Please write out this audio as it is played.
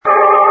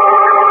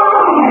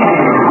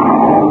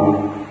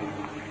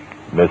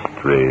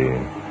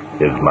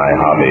is my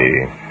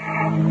hobby.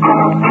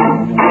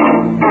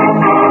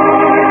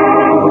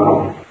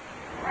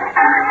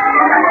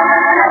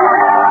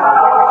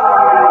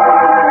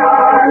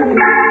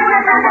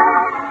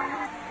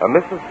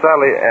 Mrs.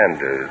 Sally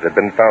Anders had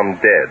been found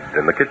dead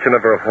in the kitchen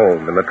of her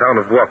home in the town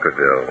of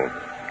Walkerville.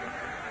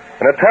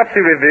 An autopsy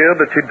revealed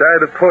that she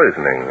died of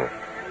poisoning.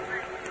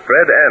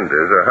 Fred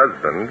Anders, her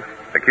husband,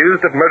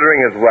 accused of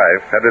murdering his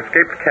wife, had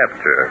escaped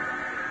capture,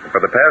 and for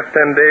the past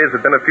 10 days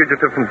had been a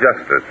fugitive from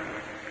justice.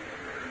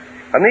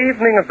 On the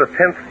evening of the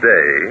 10th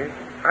day,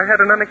 I had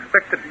an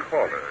unexpected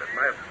caller at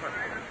my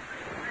apartment.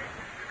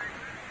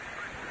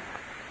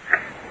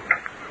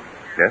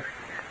 Yes?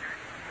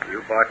 You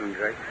Barton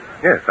Drake?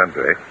 Yes, I'm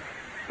Drake.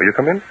 Will you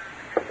come in?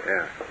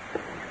 Yeah.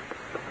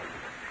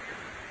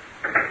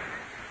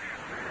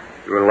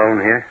 You alone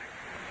here?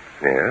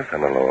 Yes,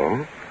 I'm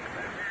alone.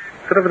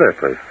 Sit over there,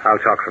 please. I'll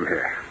talk from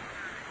here.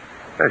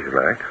 As you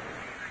like.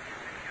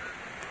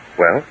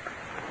 Well?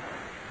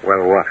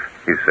 Well, what?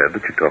 You said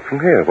that you talk from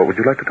here. What would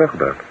you like to talk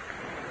about?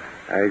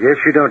 I guess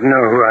you don't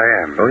know who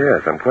I am. Oh,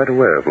 yes, I'm quite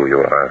aware of who you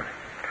are.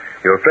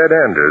 You're Fred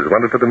Anders,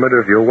 wanted for the murder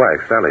of your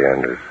wife, Sally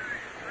Anders.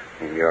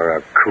 You're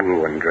a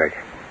cool one, Drake.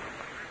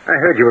 I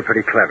heard you were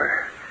pretty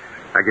clever.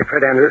 Now, you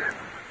Fred Anders,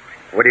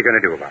 what are you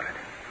going to do about it?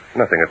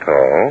 Nothing at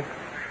all.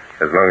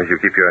 As long as you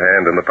keep your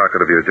hand in the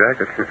pocket of your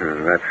jacket.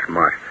 That's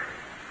smart.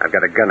 I've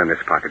got a gun in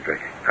this pocket,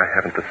 Drake. I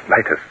haven't the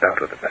slightest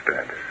doubt of it, Mr.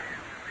 Anders.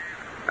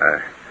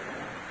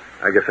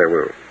 I guess I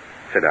will.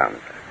 Sit down.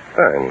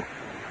 Fine.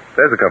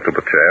 There's a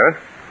comfortable chair.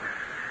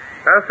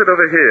 I'll sit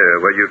over here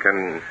where you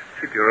can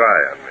keep your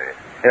eye on me.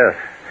 Yes.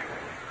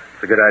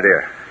 It's a good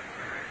idea.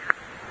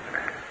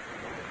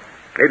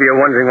 Maybe you're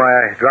wondering why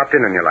I dropped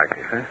in on you like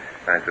this, huh?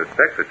 I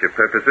suspect that your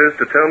purpose is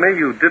to tell me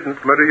you didn't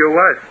murder your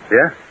wife.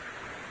 Yeah?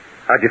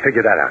 How'd you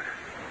figure that out?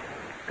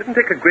 Didn't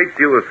take a great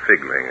deal of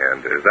figuring,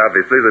 Anders.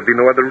 Obviously, there'd be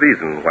no other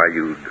reason why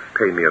you'd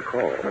pay me a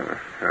call.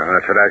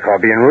 That's what I call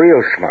being real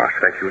smart.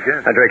 Thank you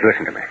again. Now, Drake,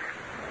 listen to me.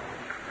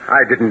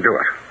 I didn't do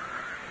it.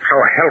 So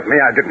help me,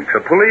 I didn't.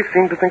 The police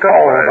seem to think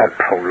otherwise.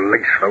 The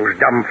police, those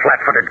dumb,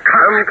 flat-footed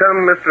cunts. Come,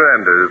 Mr.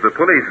 Anders. The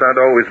police aren't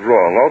always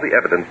wrong. All the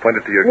evidence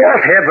pointed to your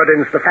What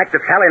evidence? The fact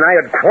that Sally and I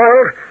had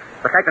quarreled?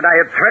 The fact that I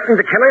had threatened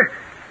to kill her?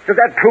 Does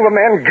that prove a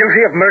man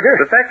guilty of murder?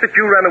 The fact that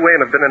you ran away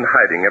and have been in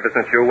hiding ever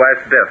since your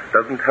wife's death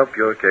doesn't help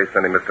your case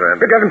any, Mr.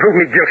 Anders. It doesn't prove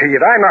me guilty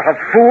yet. I'm not a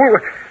fool.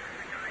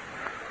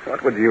 What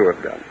would you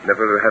have done?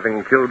 Never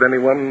having killed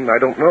anyone, I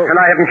don't know. And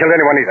I haven't killed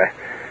anyone either.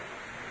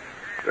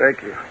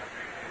 Drake,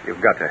 you've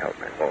got to help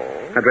me. Oh?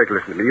 Now, Drake,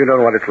 listen to me. You know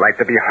what it's like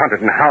to be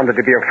hunted and hounded,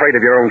 to be afraid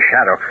of your own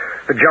shadow,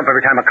 to jump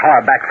every time a car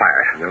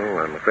backfires. No,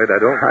 I'm afraid I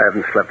don't. I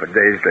haven't slept for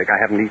days, Drake. I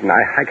haven't eaten.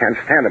 I can't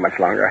stand it much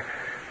longer.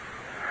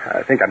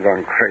 I think I'm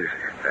going crazy.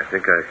 I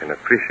think I can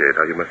appreciate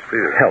how you must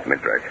feel. Help me,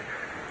 Drake.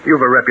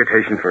 You've a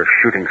reputation for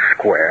shooting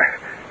square.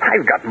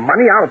 I've got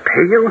money. I'll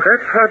pay you.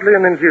 That's hardly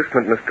an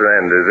inducement, Mr.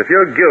 Anders. If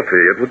you're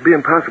guilty, it would be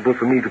impossible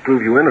for me to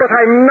prove you innocent. But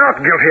I'm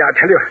not guilty, I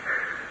tell you.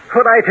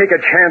 Would I take a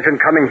chance in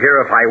coming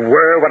here if I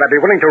were? Would I be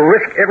willing to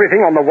risk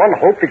everything on the one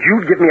hope that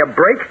you'd give me a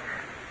break?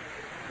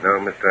 No,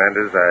 Mr.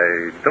 Anders,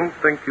 I don't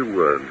think you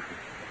would.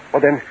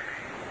 Well, then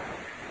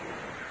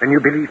you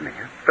believe me,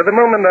 huh? For the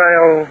moment,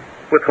 I'll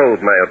withhold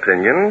my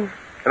opinion,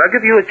 and I'll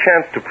give you a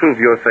chance to prove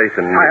your faith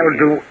in me. I'll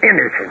do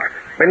anything.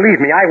 Believe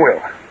me, I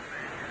will.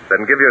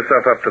 Then give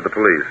yourself up to the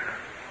police.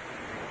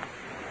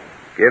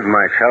 Give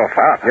myself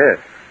up?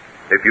 Yes.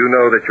 If you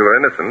know that you're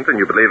innocent and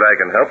you believe I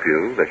can help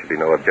you, there should be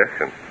no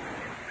objection.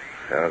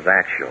 So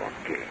that's your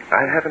game.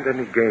 I haven't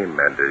any game,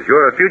 Anders.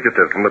 You're a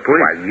fugitive from the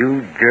police. Why,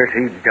 you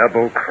dirty,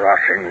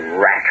 double-crossing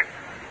rat.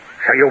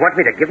 So you want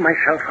me to give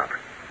myself up?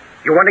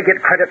 You want to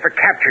get credit for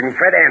capturing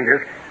Fred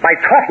Anders by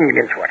talking him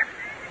into it?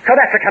 So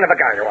that's the kind of a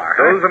guy you are,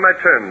 huh? Those are my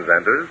terms,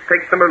 Anders.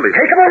 Take them or leave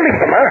them. Take them or leave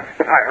them, huh?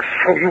 I'll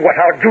show you what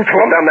I'll do to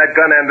him. Put down that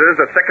gun, Anders.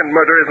 A second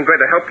murder isn't going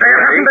to help you.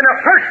 There hasn't been a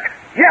first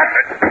yet.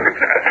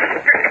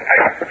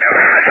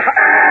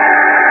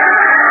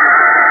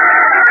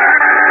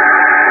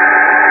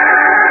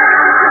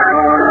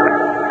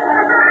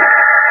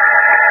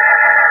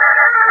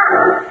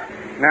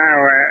 Now,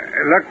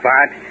 look,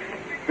 Bart.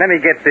 Let me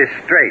get this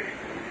straight.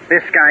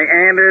 This guy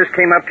Anders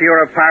came up to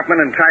your apartment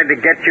and tried to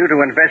get you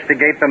to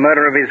investigate the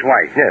murder of his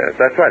wife. Yes,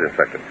 that's right,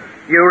 Inspector.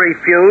 You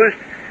refused,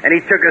 and he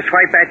took a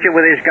swipe at you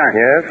with his gun.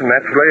 Yes,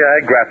 naturally I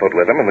grappled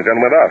with him and the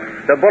gun went off.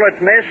 The bullet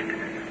missed,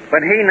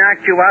 but he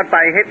knocked you out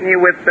by hitting you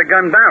with the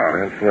gun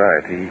barrel. That's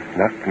right. He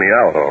knocked me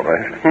out, all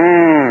right.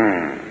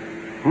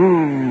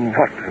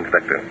 What,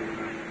 Inspector?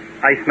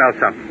 I smell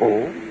something.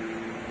 Oh?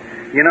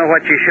 You know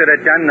what you should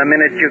have done the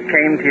minute you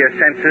came to your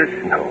senses?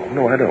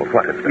 No, I don't.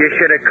 What, Inspector? You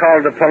should have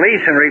called the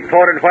police and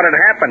reported what had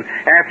happened.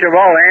 After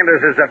all,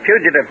 Anders is a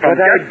fugitive from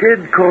But I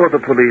did call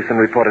the police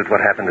and reported what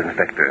happened,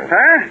 Inspector.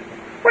 Huh?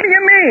 What do you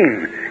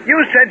mean?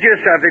 You said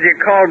yourself that you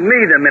called me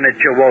the minute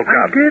you woke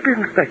I up. did,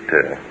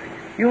 Inspector.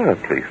 You're a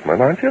policeman,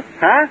 aren't you?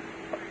 Huh?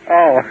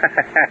 Oh,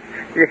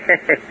 yeah,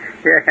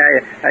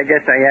 I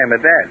guess I am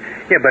at that.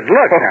 Yeah, but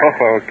look now.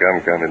 Oh,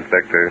 come,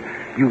 Inspector.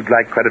 You'd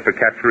like credit for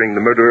capturing the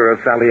murderer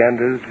of Sally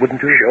Anders,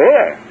 wouldn't you?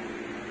 Sure.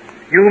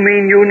 You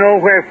mean you know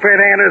where Fred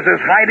Anders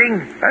is hiding?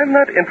 I'm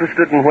not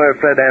interested in where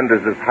Fred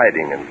Anders is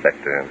hiding,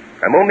 Inspector.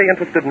 I'm only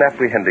interested in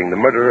apprehending the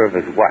murderer of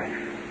his wife.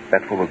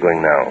 That's where we're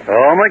going now.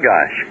 Oh, my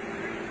gosh.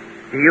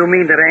 Do you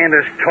mean that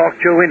Anders talked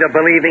you into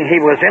believing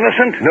he was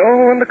innocent?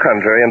 No, on the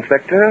contrary,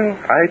 Inspector.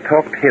 I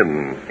talked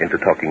him into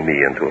talking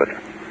me into it.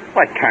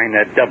 What kind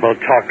of double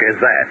talk is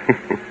that?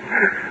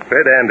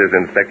 Fred Anders,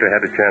 Inspector,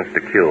 had a chance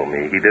to kill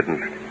me. He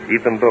didn't,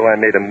 even though I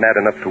made him mad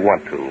enough to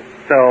want to.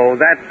 So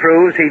that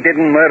proves he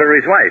didn't murder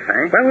his wife,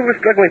 eh? While we were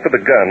struggling for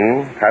the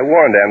gun, I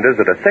warned Anders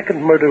that a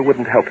second murder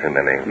wouldn't help him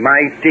any.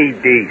 Mighty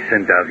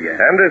decent of you.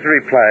 Anders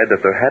replied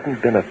that there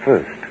hadn't been a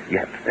first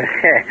yet.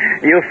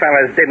 You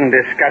fellas didn't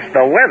discuss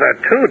the weather,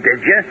 too,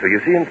 did you? So you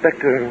see,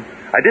 Inspector,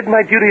 I did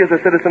my duty as a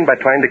citizen by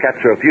trying to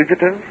capture a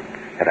fugitive,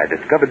 and I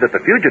discovered that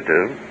the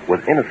fugitive was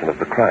innocent of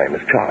the crime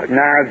as charged.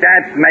 Now,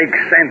 that makes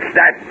sense.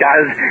 That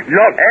does.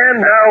 Look. And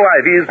now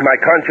I've eased my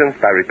conscience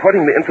by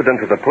reporting the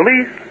incident to the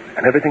police,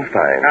 and everything's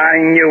fine. I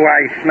knew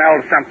I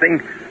smelled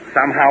something.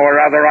 Somehow or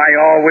other, I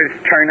always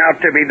turn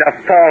out to be the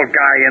fall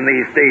guy in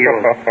these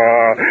deals.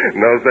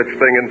 No such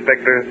thing,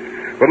 Inspector.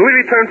 When we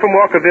return from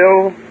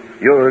Walkerville,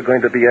 you're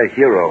going to be a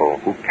hero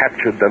who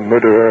captured the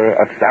murderer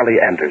of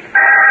Sally Anders.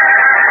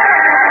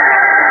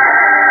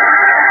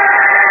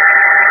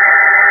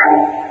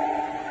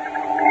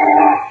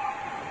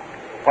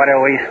 What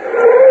are we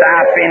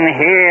stopping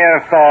here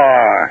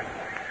for?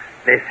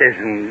 This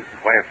isn't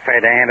where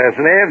Fred Anders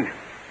lived.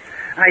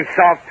 I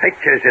saw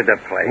pictures of the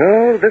place.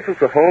 No, this is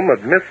the home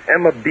of Miss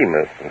Emma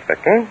Bemis,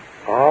 Inspector.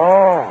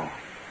 Oh,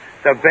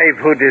 the babe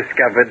who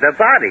discovered the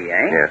body,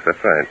 eh? Yes,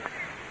 that's right.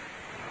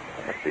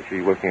 I see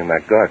she's working in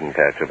that garden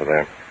patch over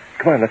there.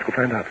 Come on, let's go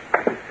find out.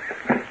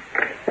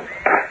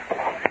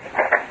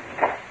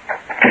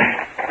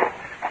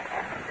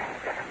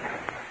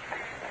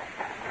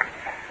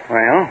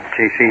 Well,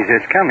 she sees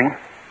us coming.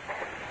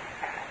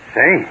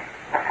 Say,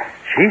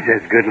 she's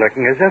as good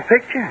looking as her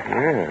picture.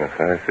 Yes,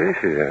 I see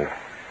she is.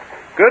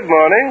 Good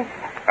morning.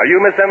 Are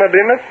you Miss Emma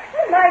Bemis?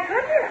 Oh, my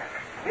goodness.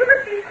 You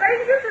must be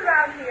strangers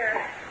around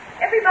here.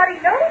 Everybody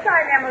knows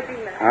I'm Emma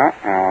Bemis.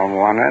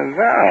 One of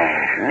those.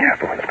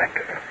 Careful,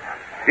 Inspector.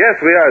 Yes,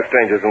 we are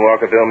strangers in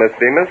Walkerville, Miss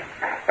Bemis.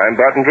 I'm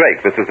Barton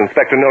Drake. This is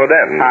Inspector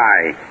Noden.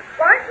 Hi.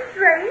 Barton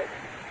Drake?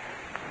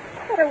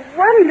 What a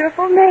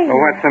wonderful name. Well,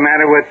 what's the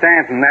matter with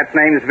that? And that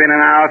name's been in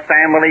our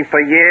family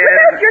for years.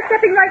 Look, you're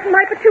stepping right in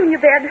my petunia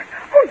bed.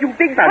 Oh, you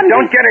big Now, hungry...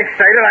 don't get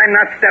excited. I'm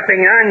not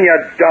stepping on your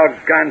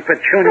doggone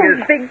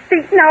petunias. Those big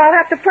feet. Now I'll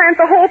have to plant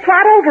the whole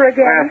plot over Well,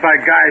 again. for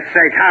God's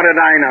sake, how did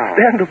I know?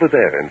 Stand over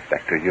there,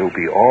 Inspector. You'll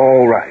be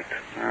all right.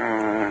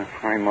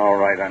 I'm all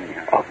right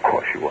anyhow. Of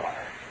course you are.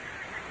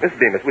 Miss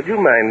Bemis, would you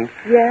mind...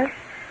 Yes,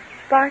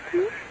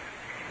 Barton?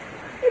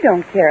 You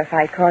don't care if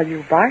I call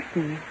you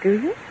Barton, do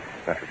you?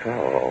 Not at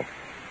all.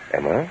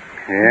 Emma?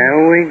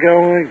 Here we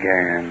go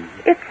again.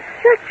 It's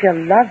such a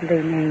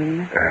lovely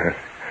name.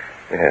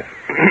 Yes.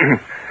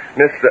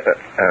 Miss,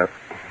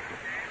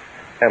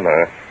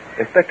 Emma,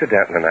 Inspector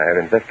Danton and I are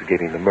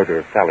investigating the murder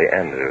of Sally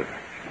Anders.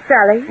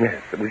 Sally?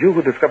 Yes. It was you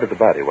who discovered the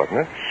body, wasn't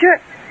it? Sure.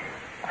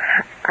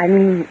 I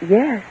mean,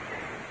 yes.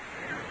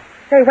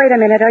 Say, wait a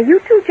minute. Are you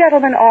two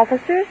gentlemen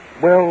officers?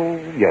 Well,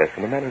 yes.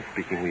 In a manner of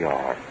speaking, we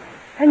are.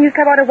 And you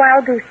come on a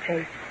wild goose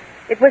chase.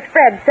 It was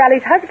Fred,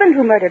 Sally's husband,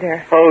 who murdered her.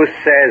 Who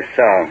says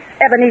so?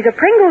 Ebenezer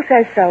Pringle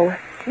says so.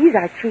 He's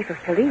our chief of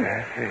police.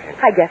 I see.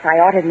 I guess I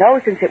ought to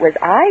know since it was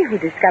I who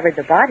discovered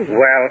the body.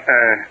 Well,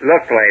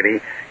 look, lady,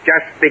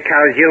 just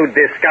because you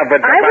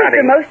discovered the I was body...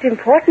 the most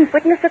important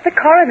witness at the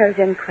coroner's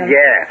inquest.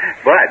 Yeah,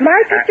 but...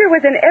 My picture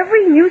was in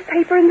every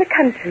newspaper in the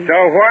country. So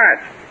what?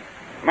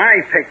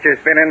 My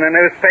picture's been in the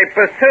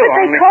newspapers, too.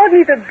 But they called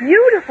me the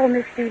beautiful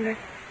Miss Bemis,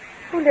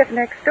 who lived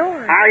next door.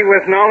 I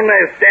was known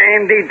as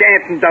Dandy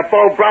Danton, the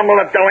Beau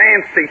Brummel of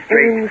Delancey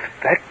Street.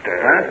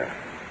 Inspector. Huh?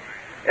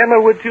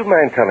 Emma, would you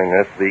mind telling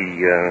us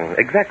the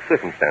exact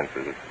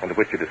circumstances under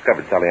which you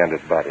discovered Sally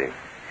Anders' body?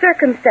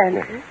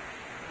 Circumstances?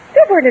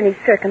 There weren't any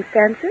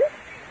circumstances.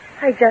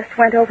 I just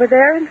went over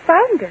there and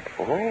found it.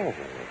 Oh.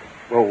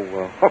 Well,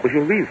 what was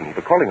your reason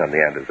for calling on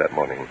the Anders that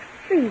morning?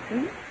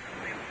 Reason?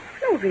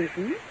 No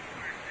reason.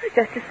 I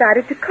just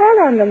decided to call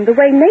on them the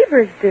way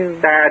neighbors do.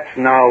 That's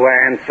no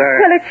answer.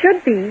 Well, it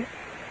should be.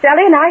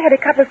 Sally and I had a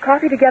cup of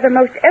coffee together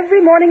most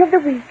every morning of the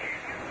week.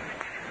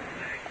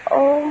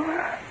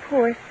 Oh,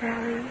 poor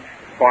Sally.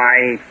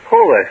 Why,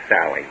 poor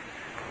Sally.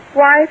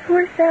 Why,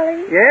 poor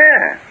Sally?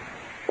 Yeah.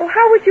 Well,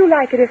 how would you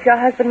like it if your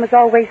husband was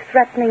always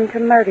threatening to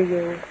murder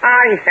you?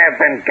 I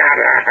haven't got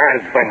a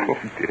husband.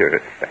 Oh, dear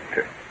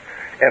Inspector.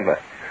 Emma,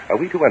 are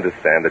we to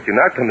understand that you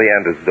knocked on the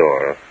Anders'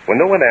 door? When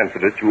no one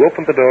answered it, you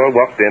opened the door,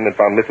 walked in, and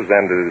found Mrs.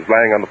 Anders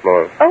lying on the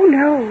floor? Oh,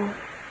 no.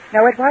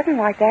 No, it wasn't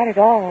like that at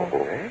all.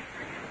 Oh?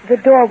 The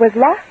door was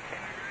locked.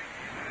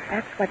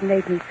 That's what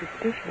made me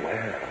suspicious. Well,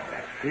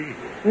 I see.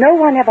 No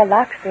one ever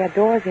locks their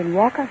doors in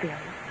Walkerville.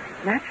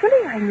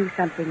 Naturally, I knew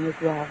something was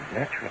wrong.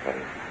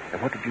 Naturally.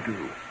 And what did you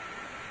do?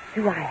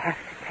 Do I have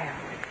to tell,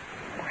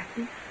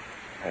 Barton?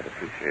 I'd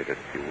appreciate it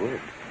if you would,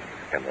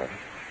 Emma.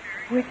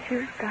 Would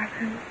you,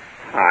 Barton?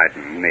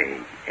 Pardon me.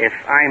 If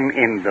I'm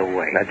in the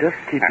way. Now, just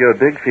keep your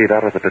big feet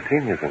out of the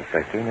petunias,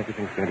 Inspector, and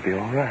everything's going to be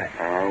all right.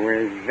 Oh,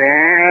 is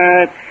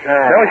that so?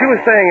 Now, as you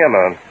were saying,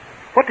 Emma,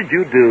 what did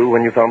you do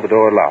when you found the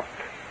door locked?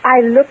 I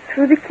looked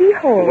through the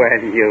keyhole.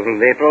 Well, you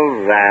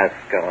little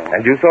rascal.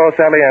 And you saw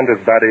Sally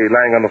Anders' body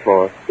lying on the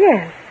floor?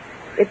 Yes.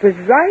 It was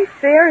right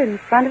there in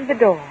front of the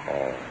door.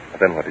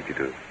 Then what did you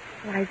do?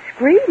 Well, I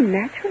screamed,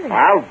 naturally.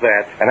 I'll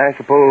bet. And I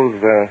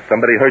suppose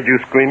somebody heard you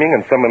screaming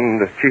and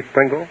summoned Chief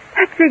Pringle?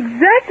 That's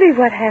exactly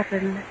what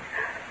happened.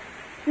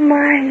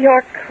 My,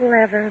 you're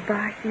clever,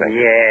 Barton.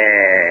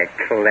 Yeah,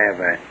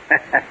 clever.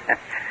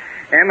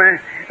 Emma,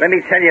 let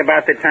me tell you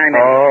about the time...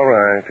 All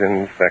right,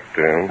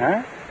 Inspector.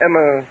 Huh?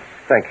 Emma,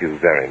 thank you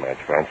very much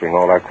for answering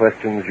all our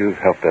questions. You've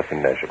helped us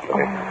immeasurably.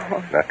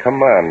 Oh. Now,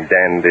 come on,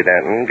 Dandy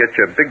Danton. Get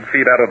your big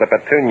feet out of the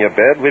petunia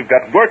bed. We've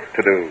got work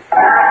to do.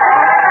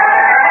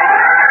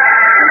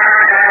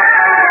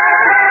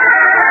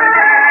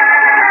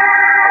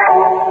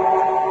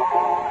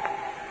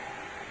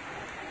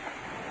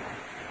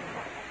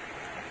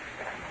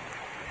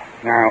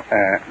 Now,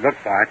 look,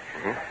 Bart.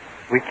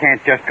 We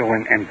can't just go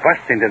in and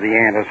bust into the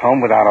Anders home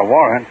without a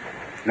warrant.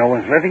 No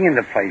one's living in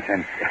the place,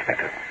 and...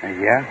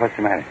 Yeah? What's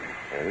the matter?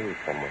 There is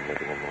someone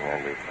living in the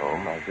Anders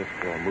home. I just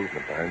saw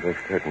movement behind those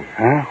curtains.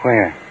 Huh?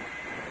 Where?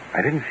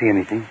 I didn't see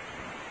anything.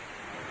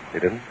 You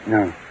didn't?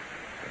 No.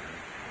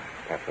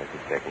 Perhaps I was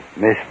mistaken.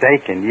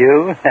 Mistaken?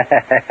 You?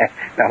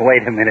 Now,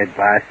 wait a minute,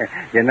 Bart.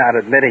 You're not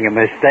admitting a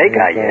mistake,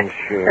 are you? I'm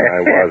sure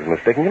I was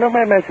mistaken. You know,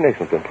 my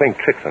imagination's been playing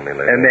tricks on me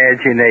lately.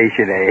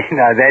 Imagination, eh?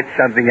 Now, that's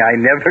something I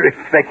never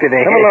expected to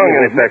Come hear.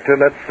 along, Inspector.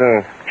 Let's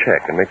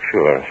check and make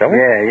sure, shall we?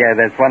 Yeah,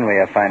 that's one way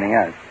of finding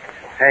out.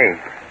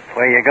 Hey,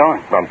 where you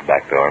going? From the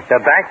back door.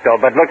 The back door,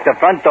 but look, the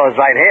front door's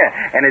right here,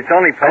 and it's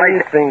only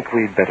polite... I think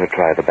we'd better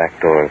try the back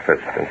door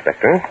first,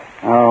 Inspector.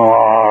 Oh,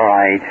 all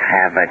right.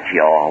 Have it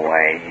your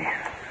way.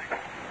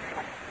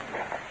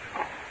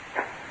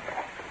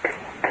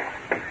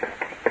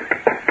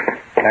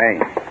 Hey,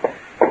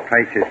 the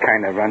place is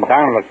kind of run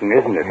down looking,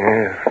 isn't it?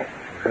 Yeah. It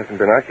hasn't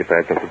been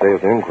occupied since the day of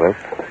the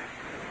inquest.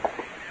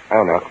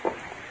 I'll knock.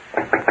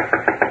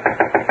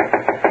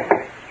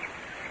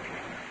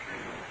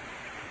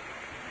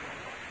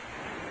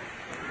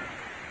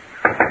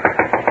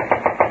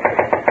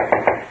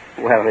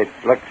 Well, it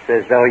looks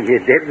as though you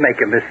did make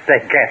a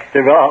mistake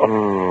after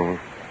all.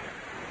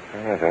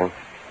 However,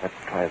 let's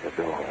try the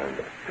door. I'm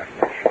just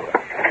not sure.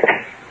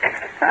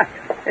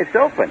 It's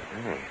open.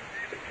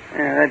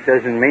 Yeah, that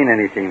doesn't mean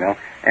anything, though.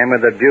 Emma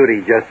the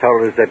Beauty just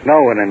told us that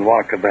no one in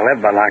Walkerville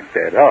ever locked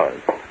their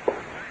doors.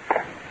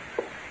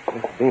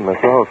 Miss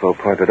Bemis also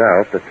pointed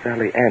out that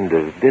Sally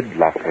Anders did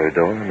lock her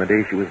door on the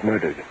day she was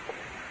murdered.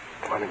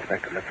 Come on,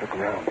 Inspector, let's look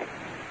around.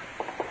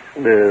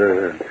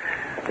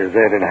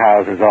 Deserted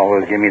houses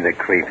always give me the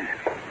creeps.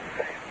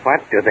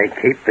 What do they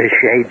keep the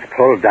shades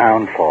pulled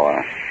down for?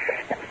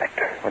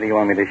 Inspector. What do you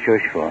want me to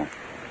shush for?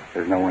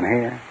 There's no one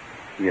here.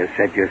 You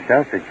said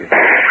yourself that you...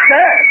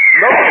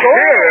 No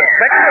door,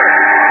 Inspector.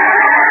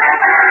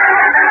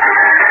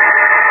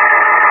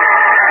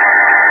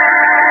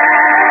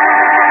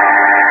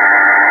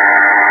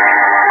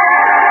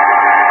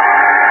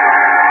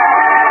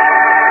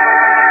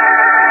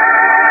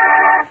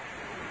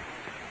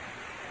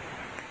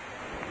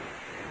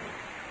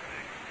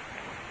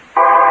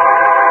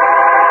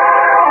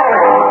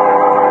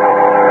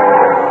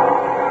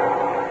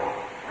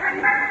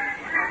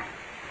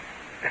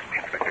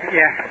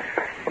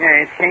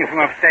 Yeah, it came from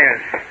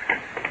upstairs.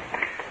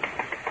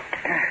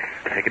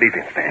 Take it easy,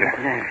 Inspector.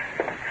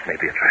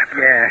 Maybe a trap.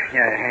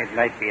 Yeah, it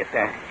might be at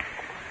that.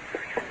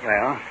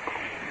 Well,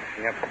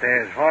 the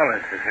upstairs hall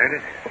is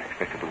deserted.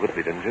 Inspector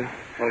Woodley, didn't you?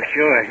 Oh,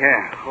 sure,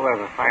 yeah.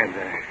 Whoever fired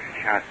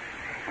the shot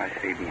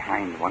must be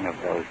behind one of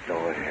those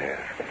doors.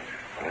 Yes.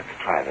 Let's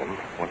try them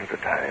one at a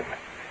time.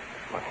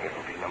 One here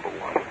will be number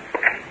one.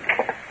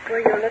 Were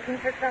you looking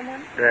for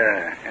someone?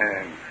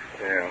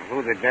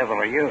 Who the devil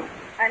are you?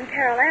 I'm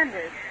Carol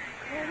Anders.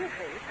 Who are you,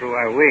 please? Who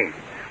are we?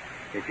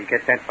 Did you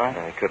get that far?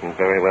 I couldn't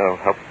very well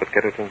help but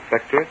get it,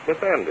 Inspector.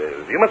 Miss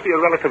Anders. You must be a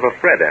relative of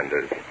Fred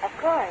Anders. Of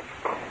course.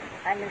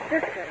 I'm his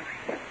sister.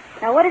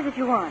 Now, what is it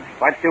you want?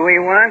 What do we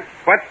want?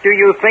 What do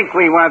you think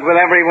we want with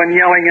everyone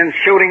yelling and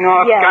shooting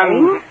off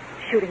guns?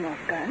 Shooting off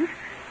guns?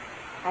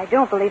 I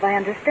don't believe I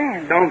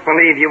understand. Don't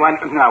believe you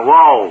want... Now,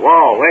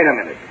 whoa, wait a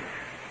minute.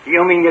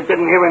 You mean you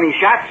didn't hear any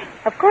shots?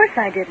 Of course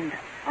I didn't.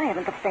 I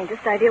haven't the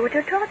faintest idea what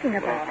you're talking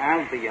about. Well,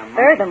 I'll be a man.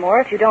 Furthermore,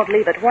 if you don't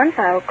leave at once,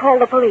 I'll call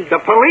the police. The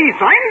police?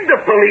 I'm the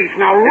police.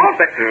 Now, look.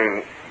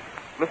 Inspector,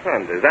 Miss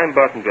Anders, I'm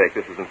Barton Drake.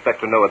 This is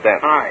Inspector Noah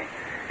Danton. Hi.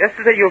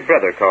 Yesterday, your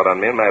brother called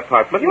on me in my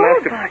apartment and You're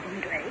asked if...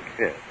 Barton Drake?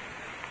 Yes.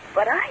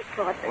 But I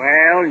thought that...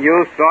 Well,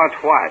 you thought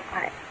what?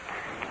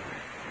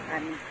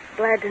 I'm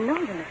glad to know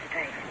you, Mr.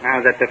 Drake. Now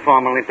that the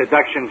formal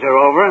introductions are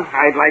over,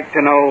 I'd like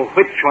to know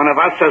which one of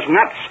us is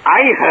nuts.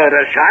 I heard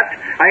a shot.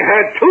 I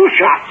heard two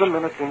shots. Just a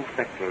minute,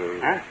 Inspector.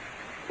 Huh?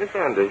 Miss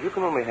Anders, you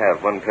can only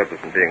have one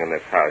purpose in being in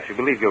this house. You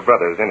believe your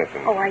brother is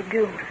innocent. Oh, I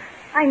do.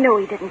 I know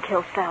he didn't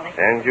kill Sally.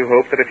 And you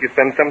hope that if you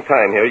spend some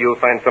time here, you'll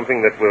find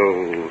something that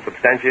will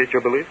substantiate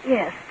your belief?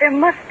 Yes, there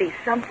must be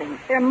something.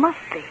 There must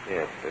be.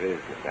 Yes, there is,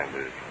 Miss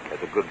Anders.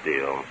 There's a good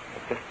deal.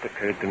 It just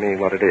occurred to me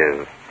what it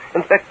is.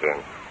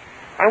 Inspector,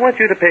 I want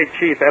you to pay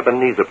Chief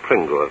Ebenezer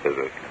Pringle a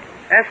visit.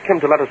 Ask him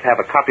to let us have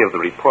a copy of the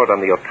report on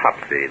the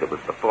autopsy that was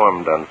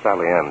performed on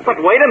Sally Anders.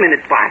 But wait a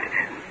minute, Bart.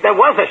 There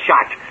was a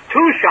shot.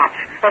 2 shots.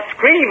 A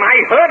scream.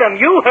 I heard him.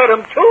 You heard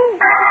him, too.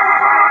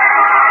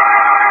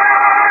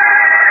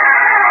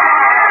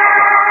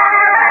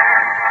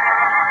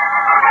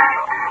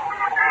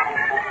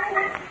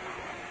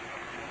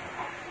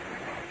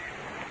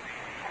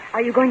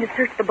 Are you going to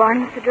search the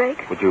barn, Mr.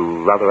 Drake? Would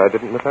you rather I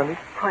didn't, Miss Anders?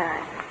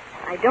 Well,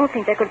 I don't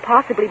think there could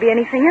possibly be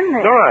anything in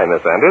there. All right,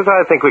 Miss Anders.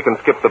 I think we can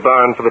skip the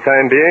barn for the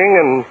time being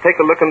and take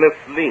a look in this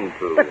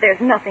lean-to. But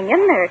there's nothing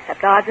in there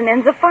except odds and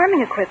ends of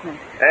farming equipment.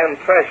 And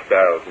trash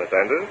barrels, Miss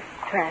Anders.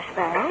 Trash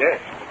barrels? Yes.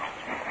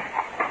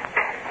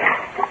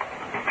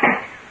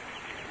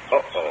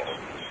 Uh-oh.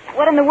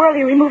 What in the world are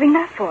you removing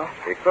that for?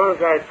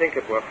 Because I think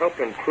it will help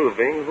in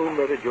proving who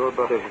murdered your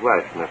brother's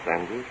wife, Miss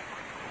Anders.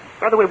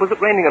 By the way, was it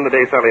raining on the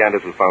day Sally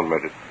Anders was found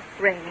murdered?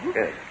 Raining?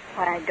 Yes.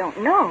 Why, I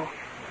don't know.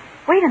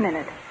 Wait a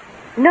minute.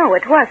 No,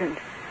 it wasn't.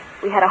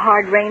 We had a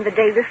hard rain the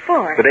day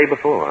before. The day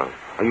before?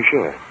 Are you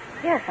sure?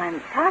 Yes,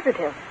 I'm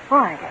positive.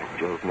 Why? By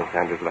Jove, Miss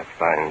Anders, that's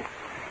fine.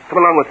 Come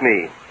along with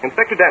me.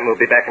 Inspector Danton will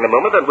be back in a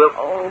moment, and we'll...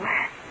 Oh,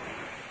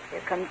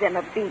 here comes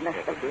Emma Bemis,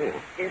 Yes, the I do.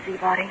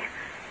 busybody.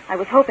 I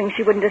was hoping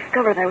she wouldn't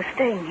discover that I was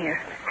staying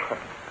here. I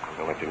don't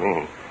know what you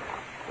mean.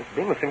 Miss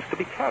Bemis seems to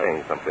be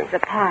carrying something. The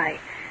pie.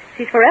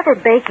 She's forever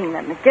baking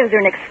them. It gives her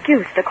an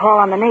excuse to call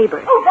on the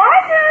neighbors. Oh,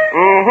 Barton!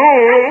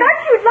 Mm-hmm. I thought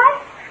you'd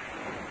like...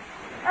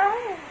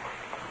 Oh.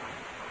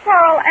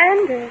 Carl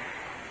Anders.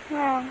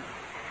 Well,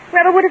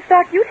 whoever would have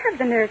thought you'd have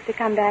the nerve to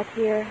come back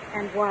here?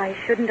 And why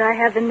shouldn't I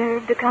have the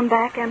nerve to come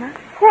back, Emma?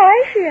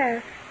 Why, she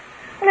asked.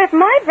 Well, if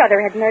my brother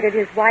had murdered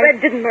his wife...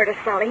 Fred didn't murder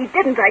Sally. He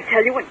didn't, I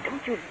tell you. And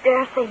don't you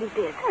dare say he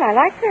did. Well, I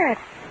like that.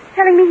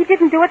 Telling me he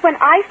didn't do it when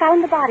I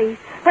found the body.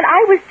 When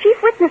I was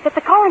chief witness at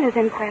the coroner's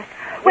inquest.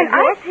 When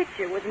your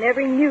picture was in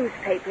every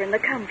newspaper in the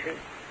country.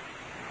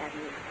 Have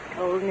you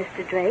told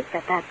Mr. Drake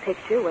that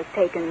picture was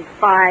taken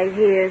 5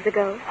 years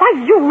ago? Why,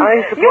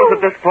 I suppose at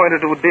this point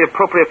it would be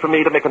appropriate for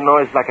me to make a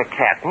noise like a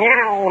cat.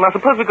 Meow. Now,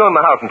 suppose we go in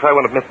the house and try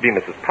one of Miss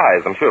Bemis's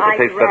pies. I'm sure it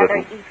will taste better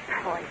than... eat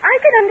poison. I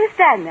can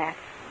understand that.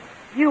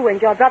 You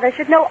and your brother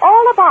should know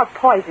all about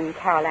poison,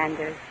 Carol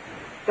Anders.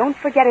 Don't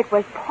forget it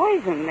was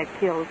poison that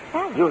killed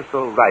Sally. You're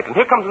so right. And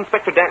here comes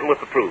Inspector Danton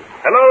with the proof.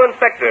 Hello,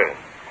 Inspector.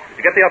 Did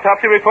you get the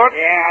autopsy report?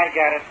 Yeah, I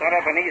got it. That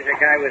Ebenezer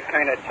guy was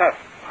kind of tough.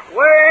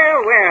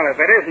 Well, if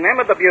it isn't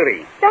Emma the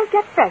Beauty. Don't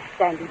get fresh,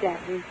 Sandy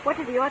Danton. What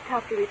did the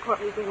autopsy report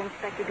reveal,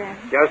 Inspector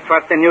Danton? Just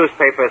what the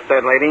newspaper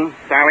said, lady.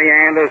 Sally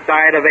Anders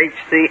died of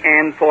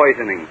HCN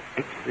poisoning.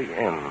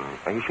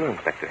 HCN. Are you sure,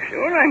 Inspector?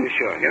 Sure, I'm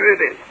sure. Here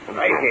it is.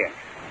 Right here.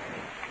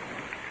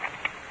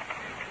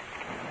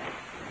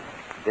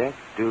 Death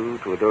due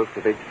to a dose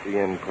of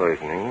HCN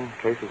poisoning.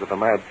 Traces of a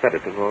mild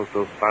sedative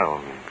also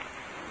found.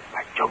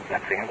 By Jove,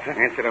 that's the answer.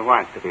 Answer to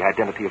what? To the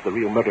identity of the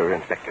real murderer,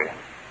 Inspector.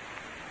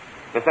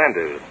 Miss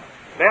Anders,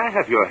 may I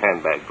have your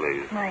handbag,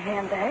 please? My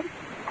handbag?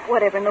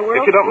 Whatever in the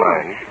world? If you don't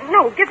mind.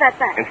 No, give that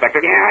back.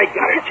 Inspector? Yeah, I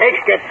got it.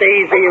 Take it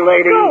easy,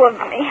 lady. Go of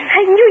me.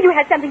 I knew you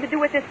had something to do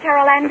with this,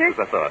 Carol Anders. Just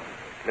as I thought.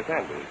 Miss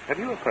Anders, have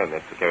you a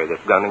permit to carry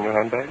this gun in your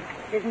handbag?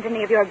 It isn't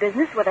any of your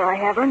business whether I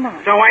have or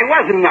not. So I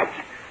wasn't nuts.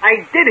 I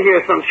did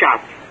hear some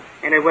shots.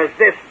 And it was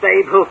this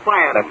babe who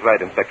fired them. That's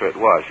right, Inspector, it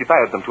was. She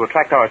fired them to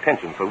attract our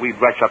attention so we'd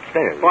rush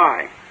upstairs.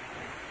 Why?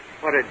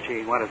 What did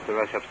she want us to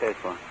rush upstairs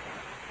for?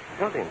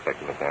 Tell the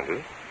Inspector, Miss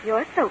Anders.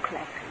 You're so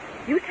clever.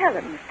 You tell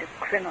him, Mr.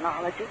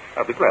 Criminologist.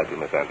 I'll be glad to,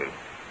 Miss Anders.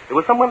 There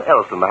was someone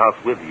else in the house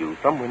with you,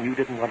 someone you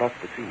didn't want us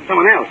to see.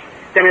 Someone else?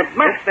 Then it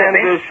must Miss have been...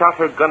 Anders shot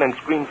her gun and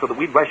screamed so that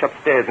we'd rush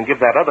upstairs and give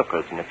that other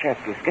person a chance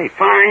to escape.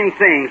 Fine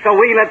thing. So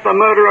we let the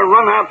murderer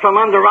run out from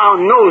under our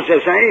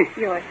noses, eh?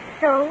 You're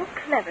so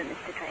clever,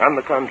 Mr. Drake. On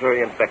the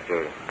contrary,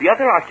 Inspector, the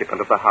other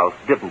occupant of the house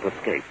didn't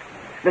escape.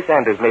 Miss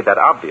Anders made that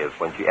obvious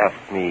when she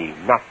asked me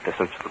not to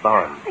search the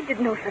barn. I did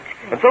no such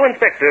thing. And so,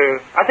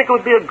 Inspector, I think it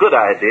would be a good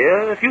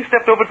idea if you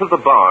stepped over to the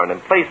barn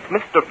and placed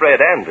Mr. Fred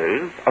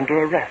Anders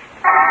under arrest.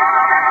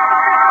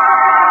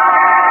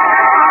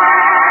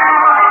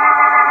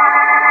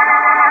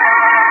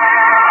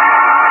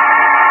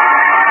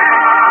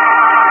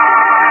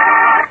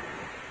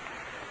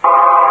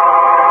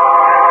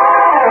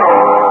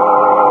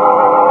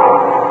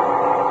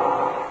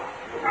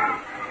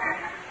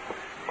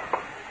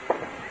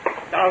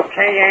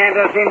 Okay,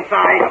 Anders,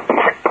 inside.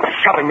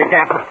 Shoving me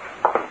down.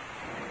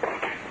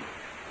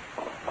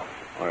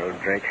 Well,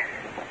 Drake,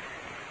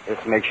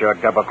 this makes your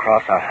double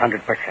cross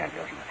 100%, doesn't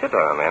it? Sit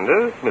down,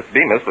 Anders. Miss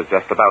Bemis was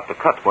just about to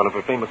cut one of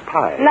her famous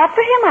pies. Not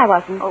for him, I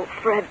wasn't. Oh,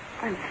 Fred,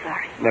 I'm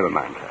sorry. Never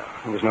mind, Carol.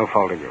 It was no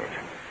fault of yours.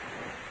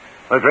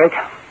 Well, Drake,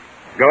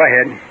 go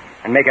ahead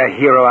and make a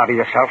hero out of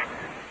yourself.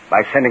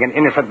 By sending an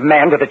innocent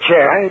man to the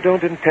chair. I don't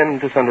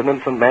intend to send an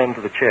innocent man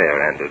to the chair,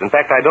 Anders. In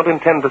fact, I don't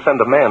intend to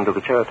send a man to the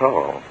chair at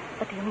all.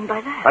 What do you mean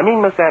by that? I mean,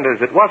 Miss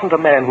Anders, it wasn't a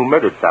man who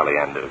murdered Sally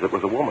Anders. It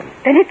was a woman.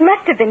 Then it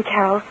must have been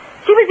Carol.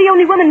 She was the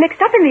only woman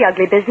mixed up in the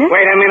ugly business.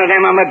 Wait a minute,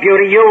 Emma, my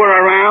beauty. You were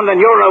around, and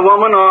you're a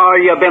woman, or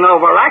you've been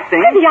overacting.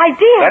 The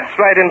idea. That's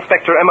right,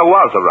 Inspector. Emma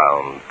was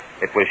around.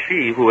 It was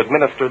she who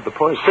administered the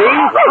poison. See?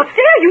 How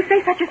dare you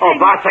say such a Oh, thing?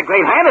 Bart's a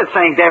great hand at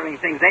saying daring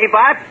things, eh,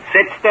 Bart?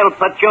 Sit still,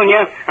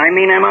 Petunia. I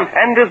mean, Emma.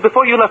 Anders,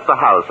 before you left the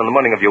house on the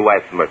morning of your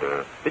wife's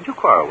murder, did you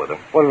quarrel with her?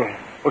 Well,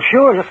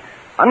 sure.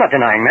 I'm not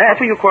denying that. What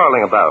were you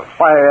quarreling about?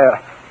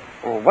 Why,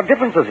 what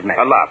difference does it make?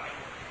 A lot.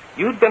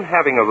 You'd been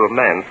having a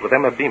romance with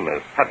Emma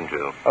Bemis, hadn't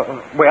you?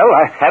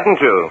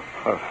 Hadn't you?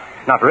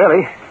 Not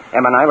really.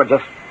 Emma and I were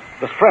just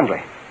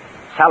friendly.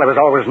 Sally was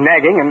always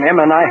nagging, and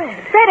Emma and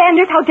I... Fred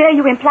Anders, how dare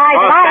you imply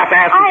Oh, that stop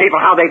asking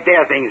people how they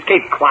dare things.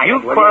 Keep quiet, You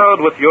will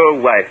quarreled with your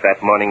wife that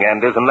morning,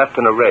 Anders, and left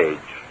in a rage.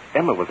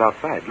 Emma was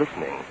outside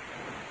listening.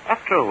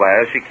 After a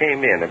while, she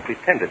came in and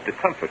pretended to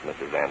comfort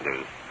Mrs.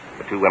 Anders.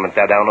 The two women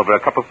sat down over a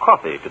cup of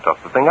coffee to talk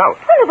the thing out.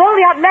 Full of all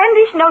the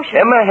outlandish notions.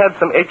 Emma had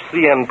some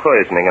HCN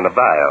poisoning in a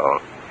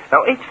vial.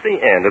 Now,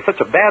 HCN is such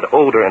a bad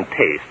odor and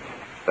taste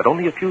that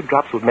only a few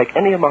drops would make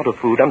any amount of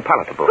food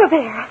unpalatable. Well,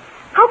 there.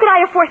 How could I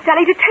have forced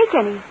Sally to take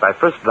any? By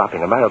first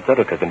dropping a mild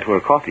sedative into her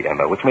coffee,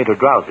 Emma, which made her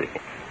drowsy.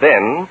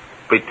 Then,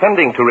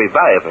 pretending to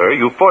revive her,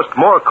 you forced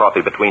more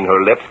coffee between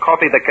her lips,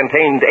 coffee that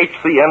contained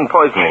HCN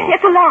poisoning.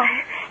 It's a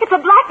lie. It's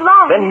a black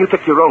lie. Then you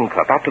took your own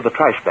cup out to the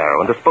trash barrel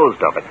and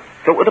disposed of it.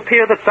 So it would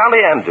appear that Sally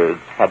Anders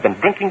had been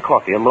drinking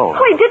coffee alone.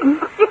 Oh, I didn't.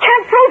 You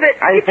can't prove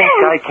it. I You think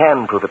can't. I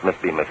can prove it, Miss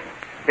Bemis.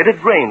 It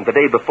had rained the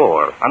day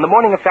before. On the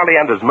morning of Sally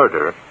Anders'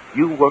 murder,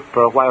 you worked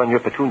for a while on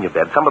your petunia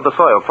bed. Some of the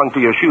soil clung to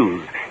your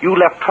shoes. You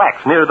left tracks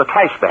near the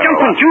trash barrel.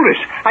 Jumping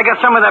Judas. I got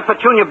some of that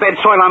Petunia bed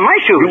soil on my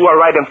shoes. You are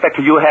right,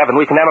 Inspector. You have, and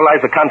we can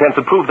analyze the contents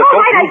and prove that... All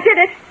right, I did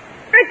it.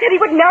 Fred said he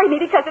wouldn't marry me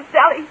because of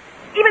Sally,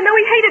 even though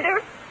he hated her.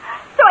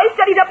 So I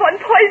studied up on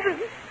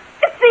poisons.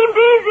 It seemed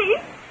easy.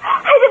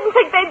 I didn't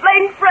think they'd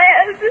blame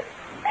Fred.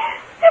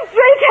 If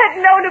Drake had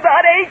known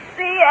about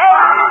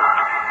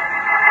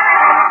HCN...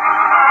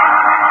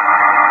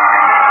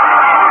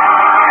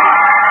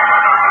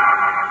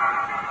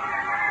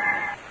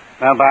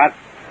 Well, Bart,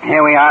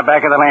 here we are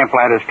back at the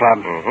Lamplighters Club.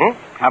 Mm-hmm.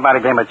 How about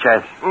a game of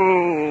chess?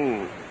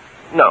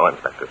 No,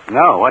 Inspector.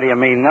 No, what do you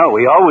mean, no?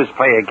 We always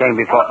play a game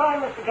before...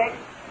 Mr. Gates.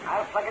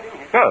 I'll plug it in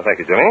here. Oh, thank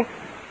you, Jimmy.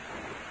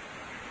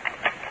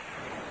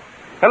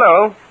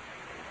 Hello.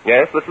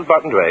 Yes, this is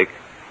Barton Drake.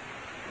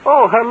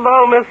 Oh,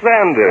 hello, Miss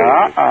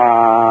Anders.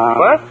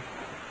 What?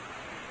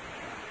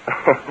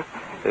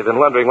 You've been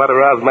wondering what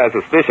aroused my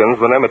suspicions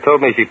when Emma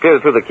told me she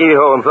peered through the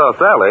keyhole and saw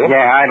Sally.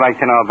 Yeah, I'd like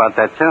to know about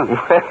that, too.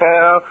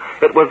 Well,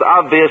 it was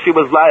obvious she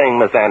was lying,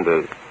 Miss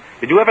Anders.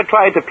 Did you ever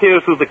try to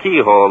peer through the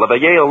keyhole of a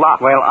Yale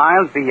lock? Well,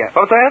 I'll be...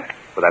 What's that?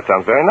 Well, that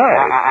sounds very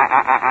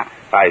nice.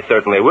 I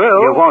certainly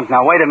will. You won't.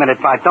 Now, wait a minute,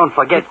 Bart. Don't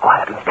forget...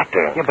 Quiet,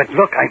 Inspector. Yeah, but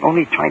look, I'm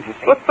only trying to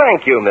say... Well,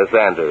 thank you, Miss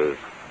Anders.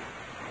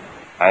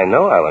 I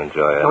know I'll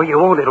enjoy it. No, you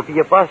won't. It'll be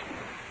a bust.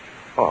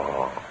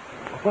 Oh,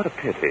 what a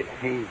pity.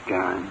 He's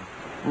gone.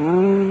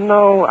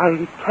 No,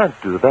 I can't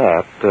do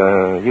that.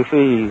 You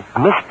see,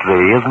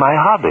 mystery is my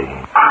hobby.